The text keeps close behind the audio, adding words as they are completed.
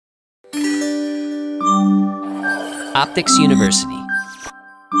Optics University.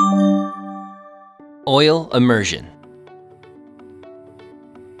 Oil immersion.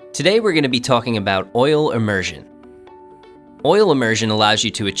 Today we're going to be talking about oil immersion. Oil immersion allows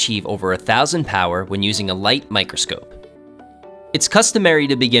you to achieve over 1,000 power when using a light microscope. It's customary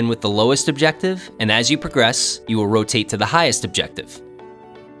to begin with the lowest objective, and as you progress, you will rotate to the highest objective.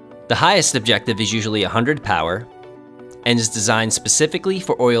 The highest objective is usually 100 power and is designed specifically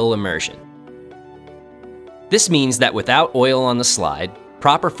for oil immersion. This means that without oil on the slide,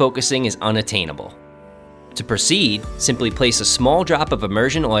 proper focusing is unattainable. To proceed, simply place a small drop of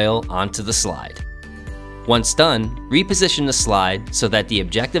immersion oil onto the slide. Once done, reposition the slide so that the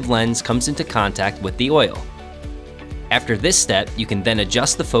objective lens comes into contact with the oil. After this step, you can then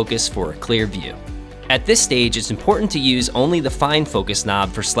adjust the focus for a clear view. At this stage, it's important to use only the fine focus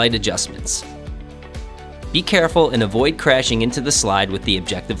knob for slight adjustments. Be careful and avoid crashing into the slide with the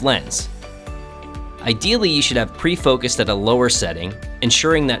objective lens. Ideally, you should have pre-focused at a lower setting,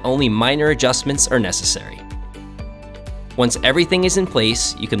 ensuring that only minor adjustments are necessary. Once everything is in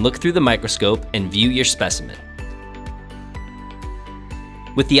place, you can look through the microscope and view your specimen.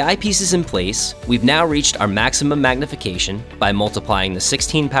 With the eyepieces in place, we've now reached our maximum magnification by multiplying the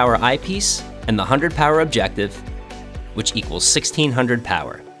 16 power eyepiece and the 100 power objective, which equals 1600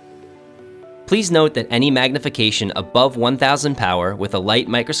 power. Please note that any magnification above 1000 power with a light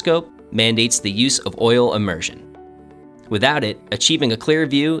microscope mandates the use of oil immersion. Without it, achieving a clear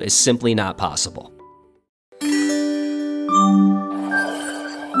view is simply not possible.